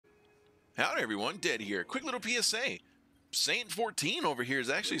Howdy everyone, Dead here. Quick little PSA. Saint-14 over here is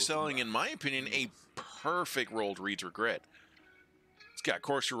actually selling, in my opinion, a perfect rolled REEDS regret. It's got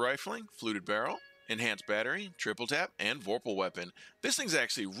corkscrew rifling, fluted barrel, enhanced battery, triple tap, and Vorpal weapon. This thing's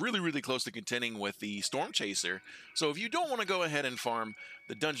actually really close to contending with the Storm Chaser, so if you don't want to go ahead and farm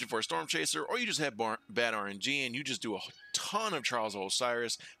the dungeon for a Storm Chaser, or you just have bad RNG and you just do a ton of Trials of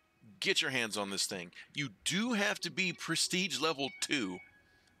Osiris, get your hands on this thing. You do have to be Prestige level 2.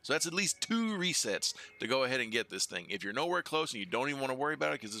 So that's at least 2 resets to go ahead and get this thing. If you're nowhere close and you don't even want to worry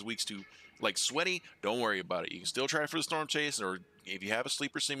about it because this week's too sweaty, don't worry about it. You can still try for the Storm Chase, or if you have a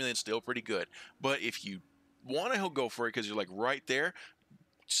Sleeper Simulant, it's still pretty good. But if you want to go for it because you're right there,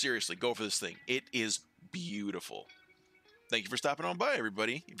 seriously, go for this thing. It is beautiful. Thank you for stopping on by,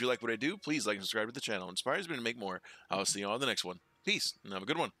 everybody. If you like what I do, please like and subscribe to the channel. It inspires me to make more. I'll see you on the next one. Peace, and have a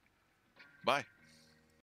good one. Bye.